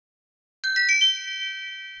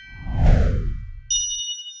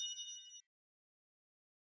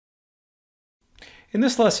In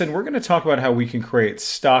this lesson, we're going to talk about how we can create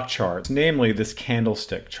stock charts, namely this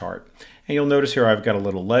candlestick chart. And you'll notice here I've got a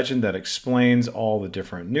little legend that explains all the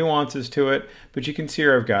different nuances to it, but you can see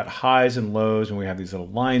here I've got highs and lows and we have these little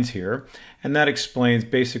lines here. And that explains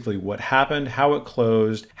basically what happened, how it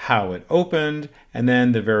closed, how it opened, and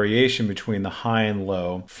then the variation between the high and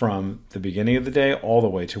low from the beginning of the day all the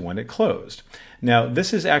way to when it closed. Now,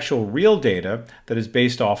 this is actual real data that is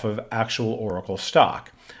based off of actual Oracle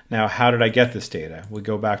stock. Now, how did I get this data? We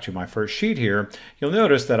go back to my first sheet here. You'll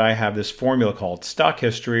notice that I have this formula called stock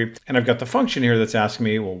history, and I've got the function here that's asking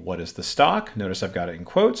me, well, what is the stock? Notice I've got it in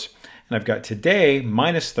quotes, and I've got today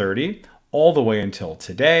minus 30 all the way until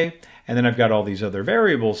today. And then I've got all these other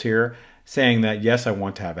variables here saying that, yes, I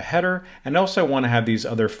want to have a header, and also I want to have these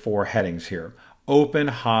other 4 headings here. Open,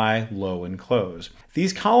 high, low, and close.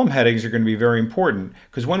 These column headings are going to be very important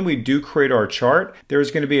because when we do create our chart, there's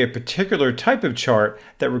going to be a particular type of chart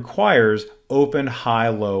that requires open, high,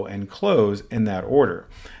 low, and close in that order.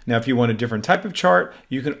 Now, if you want a different type of chart,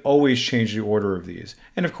 you can always change the order of these.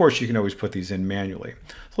 And of course, you can always put these in manually.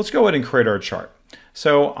 So let's go ahead and create our chart.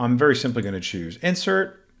 So I'm very simply going to choose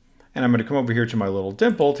Insert, and I'm going to come over here to my little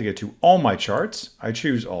dimple to get to all my charts. I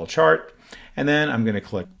choose All Chart, and then I'm going to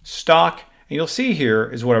click Stock. And you'll see here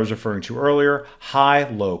is what I was referring to earlier, high,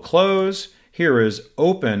 low, close. Here is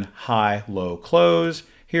open, high, low, close.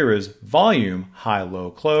 Here is volume, high,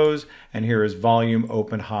 low, close. And here is volume,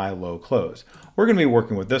 open, high, low, close. We're going to be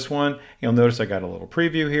working with this one. You'll notice I got a little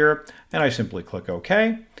preview here, and I simply click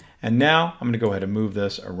OK. And now I'm going to go ahead and move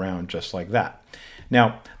this around just like that.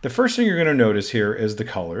 Now, the first thing you're going to notice here is the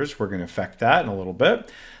colors. We're going to affect that in a little bit.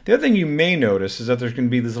 The other thing you may notice is that there's going to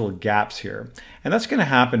be these little gaps here. And that's going to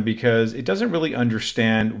happen because it doesn't really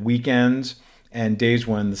understand weekends and days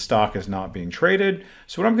when the stock is not being traded.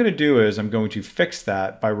 So what I'm going to do is I'm going to fix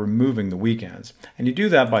that by removing the weekends. And you do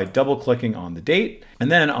that by double clicking on the date. And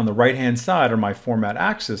then on the right hand side on my Format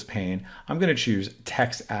Axis pane, I'm going to choose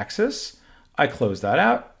Text Axis. I close that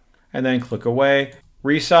out and then click away,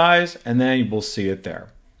 resize, and then you will see it there.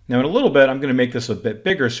 Now in a little bit, I'm going to make this a bit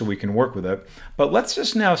bigger so we can work with it, but let's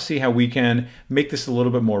just now see how we can make this a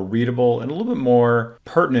little bit more readable and a little bit more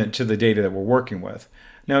pertinent to the data that we're working with.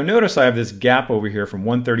 Now notice I have this gap over here from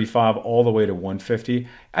 135 all the way to 150.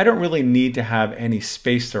 I don't really need to have any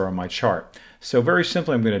space there on my chart. So very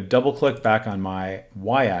simply, I'm going to double click back on my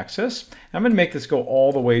y-axis. I'm going to make this go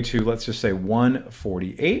all the way to, let's just say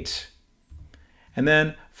 148. And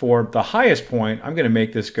then for the highest point, I'm going to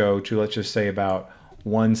make this go to, let's just say about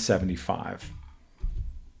 175.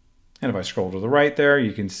 And if I scroll to the right there,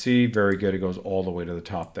 you can see very good. It goes all the way to the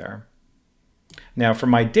top there. Now for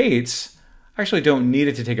my dates, I actually don't need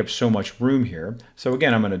it to take up so much room here. So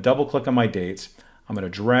again, I'm going to double click on my dates. I'm going to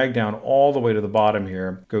drag down all the way to the bottom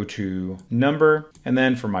here, go to number. And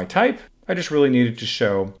then for my type, I just really need it to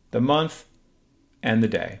show the month and the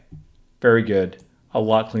day. Very good. A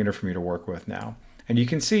lot cleaner for me to work with now. And you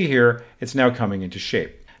can see here, it's now coming into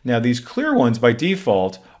shape. Now these clear ones by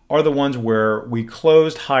default are the ones where we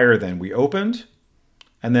closed higher than we opened.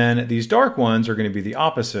 And then these dark ones are going to be the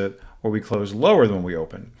opposite, where we closed lower than we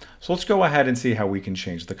opened. So let's go ahead and see how we can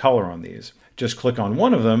change the color on these. Just click on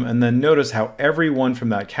one of them and then notice how every one from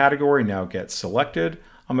that category now gets selected.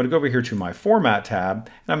 I'm going to go over here to my Format tab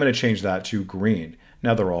and I'm going to change that to green.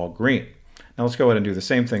 Now they're all green. Now let's go ahead and do the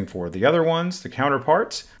same thing for the other ones, the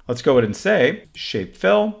counterparts. Let's go ahead and say Shape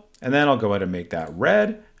Fill, and then I'll go ahead and make that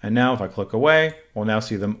red. And now if I click away, we'll now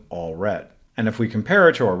see them all red. And if we compare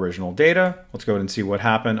it to our original data, let's go ahead and see what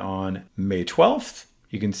happened on May 12th.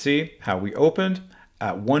 You can see how we opened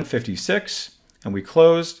at 156 and we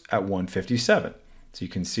closed at 157. So you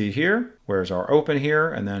can see here, where's our open here,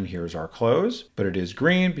 and then here's our close, but it is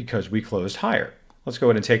green because we closed higher. Let's go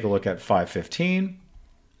ahead and take a look at 515.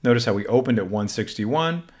 Notice how we opened at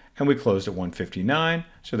 161 and we closed at 159,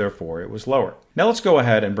 so therefore it was lower. Now let's go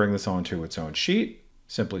ahead and bring this onto its own sheet.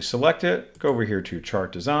 Simply select it, go over here to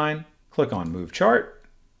Chart Design, click on Move Chart,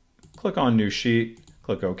 click on New Sheet,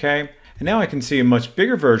 click OK. And now I can see a much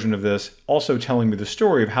bigger version of this also telling me the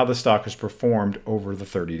story of how the stock has performed over the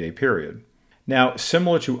 30-day period. Now,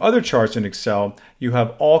 similar to other charts in Excel, you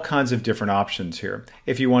have all kinds of different options here.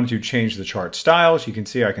 If you wanted to change the chart styles, you can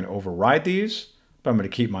see I can override these, but I'm going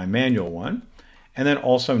to keep my manual one. And then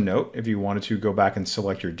also note, if you wanted to go back and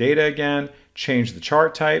select your data again, change the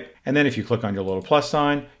chart type, and then if you click on your little plus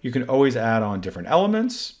sign, you can always add on different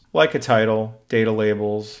elements, like a title, data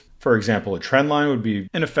labels. For example, a trend line would be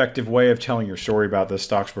an effective way of telling your story about the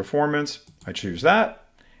stock's performance. I choose that,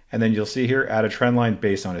 and then you'll see here, add a trend line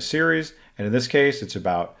based on a series, and in this case, it's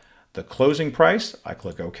about the closing price. I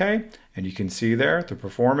click OK, and you can see there the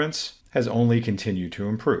performance has only continued to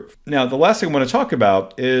improve. Now, the last thing I want to talk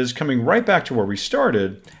about is coming right back to where we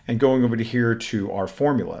started and going over to here to our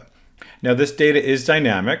formula. Now, this data is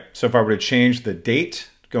dynamic, so if I were to change the date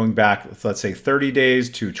going back, let's say 30 days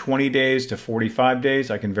to 20 days to 45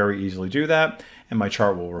 days, I can very easily do that, and my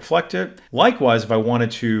chart will reflect it. Likewise, if I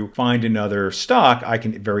wanted to find another stock, I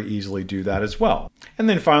can very easily do that as well. And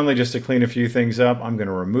then finally, just to clean a few things up, I'm going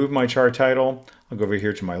to remove my chart title. I'll go over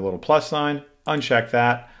here to my little plus sign, uncheck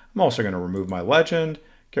that. I'm also going to remove my legend,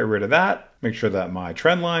 get rid of that, make sure that my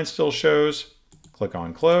trend line still shows, click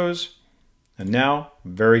on close, and now,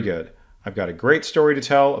 very good. I've got a great story to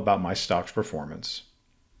tell about my stock's performance.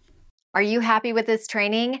 Are you happy with this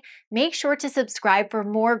training? Make sure to subscribe for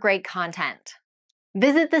more great content.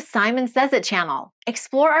 Visit the Simon Says It channel,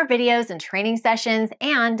 explore our videos and training sessions,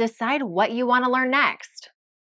 and decide what you want to learn next.